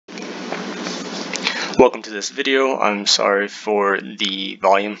Welcome to this video. I'm sorry for the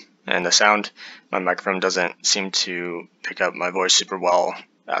volume and the sound. My microphone doesn't seem to pick up my voice super well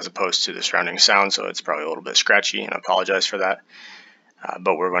as opposed to the surrounding sound, so it's probably a little bit scratchy, and I apologize for that.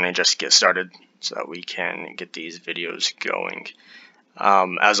 But we're going to just get started so that we can get these videos going.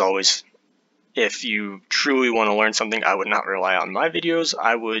 As always, if you truly want to learn something, I would not rely on my videos.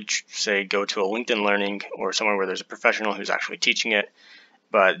 I would say go to a LinkedIn Learning or somewhere where there's a professional who's actually teaching it.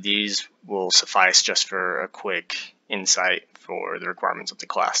 But these will suffice just for a quick insight for the requirements of the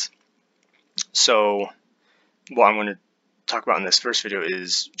class. So what I'm going to talk about in this first video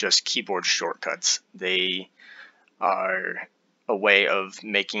is just keyboard shortcuts. They are a way of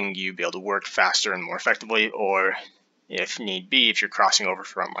making you be able to work faster and more effectively, or if need be, if you're crossing over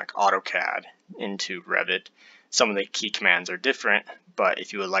from like AutoCAD into Revit, some of the key commands are different, but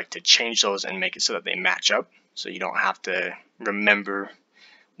if you would like to change those and make it so that they match up, so you don't have to remember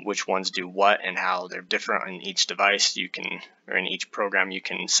which ones do what and how they're different on each device, you can, or in each program, you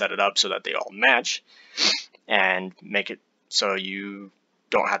can set it up so that they all match and make it so you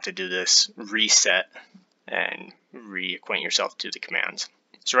don't have to do this reset and reacquaint yourself to the commands.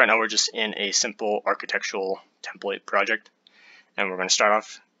 So right now we're just in a simple architectural template project, and we're going to start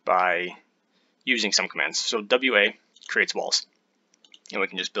off by using some commands. So WA creates walls, and we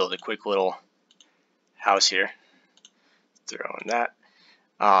can just build a quick little house here. Throw in that.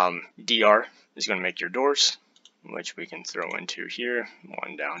 DR is going to make your doors, which we can throw into here,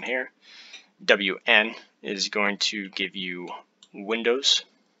 one down here. WN is going to give you windows,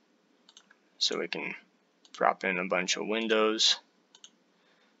 so we can drop in a bunch of windows.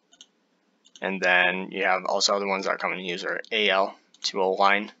 And then you have also other ones that are commonly used are AL to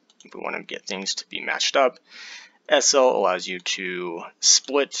align if we want to get things to be matched up. SL allows you to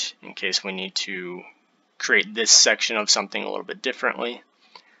split in case we need to create this section of something a little bit differently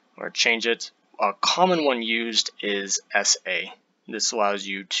or change it. A common one used is SA. This allows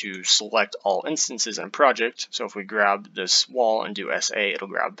you to select all instances in a project. So if we grab this wall and do SA, it'll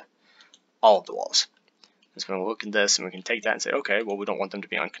grab all of the walls. So we're going to look at this and we can take that and say, okay, well, we don't want them to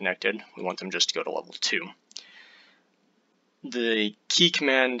be unconnected. We want them just to go to level 2. The key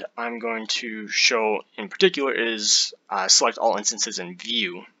command I'm going to show in particular is select all instances in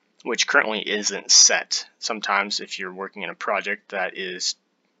view, which currently isn't set. Sometimes if you're working in a project that is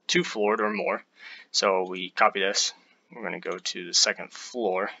 2 floored or more. So we copy this, we're going to go to the second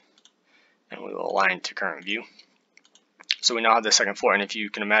floor and we will align to current view. So we now have the second floor, and if you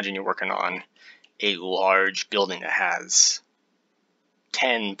can imagine you're working on a large building that has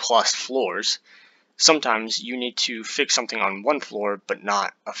 10 plus floors, sometimes you need to fix something on one floor but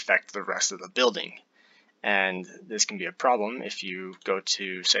not affect the rest of the building. And this can be a problem if you go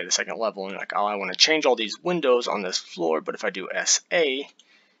to, say, the second level and you're like, oh, I want to change all these windows on this floor, but if I do SA,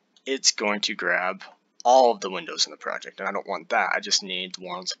 it's going to grab all of the windows in the project, and I don't want that. I just need the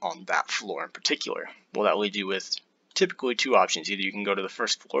ones on that floor in particular. Well, that leaves you with typically 2 options. Either you can go to the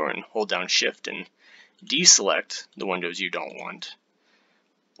first floor and hold down Shift and deselect the windows you don't want,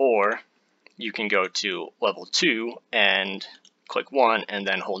 or you can go to level 2 and click 1 and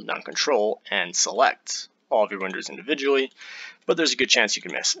then hold down Control and select all of your windows individually, but there's a good chance you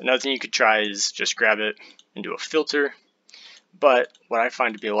can miss. Another thing you could try is just grab it and do a filter. But what I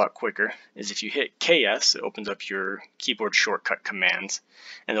find to be a lot quicker is if you hit KS, it opens up your keyboard shortcut commands,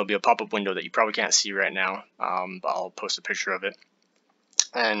 and there'll be a pop-up window that you probably can't see right now, but I'll post a picture of it.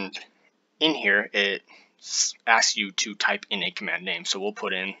 And in here, it asks you to type in a command name. So we'll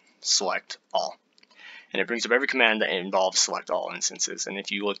put in select all. And it brings up every command that involves select all instances. And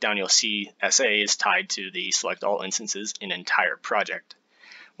if you look down, you'll see SA is tied to the select all instances in entire project.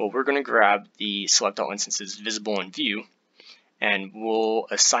 Well, we're going to grab the select all instances visible in view, and we'll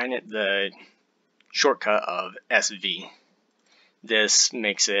assign it the shortcut of SV. This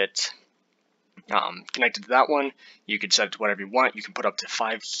makes it connected to that one. You could set it to whatever you want. You can put up to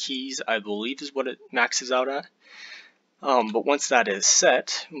 5 keys, I believe is what it maxes out at. But once that is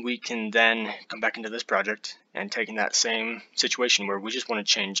set, we can then come back into this project and take in that same situation where we just want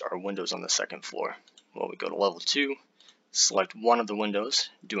to change our windows on the second floor. Well, we go to level 2, select one of the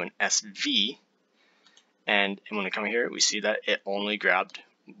windows, do an SV, and when we come here, we see that it only grabbed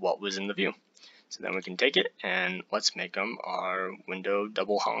what was in the view. So then we can take it and let's make them our window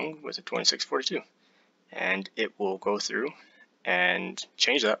double hung with a 2642. And it will go through and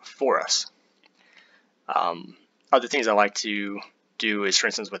change that for us. Other things I like to do is, for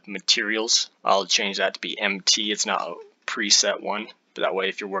instance, with materials, I'll change that to be MT. It's not a preset one, but that way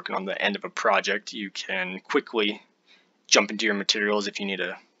if you're working on the end of a project, you can quickly jump into your materials if you need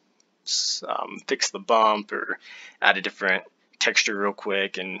to fix the bump or add a different texture real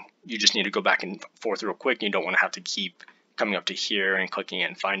quick and you just need to go back and forth real quick and you don't want to have to keep coming up to here and clicking it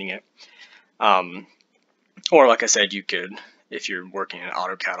and finding it. Or like I said, you could, if you're working in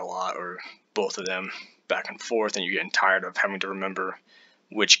AutoCAD a lot or both of them back and forth and you're getting tired of having to remember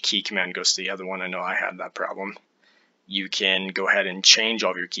which key command goes to the other one, I know I had that problem, you can go ahead and change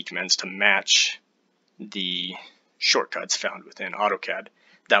all of your key commands to match the shortcuts found within AutoCAD.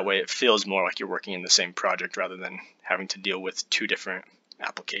 That way it feels more like you're working in the same project rather than having to deal with two different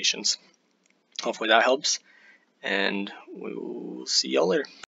applications. Hopefully that helps, and we'll see y'all later.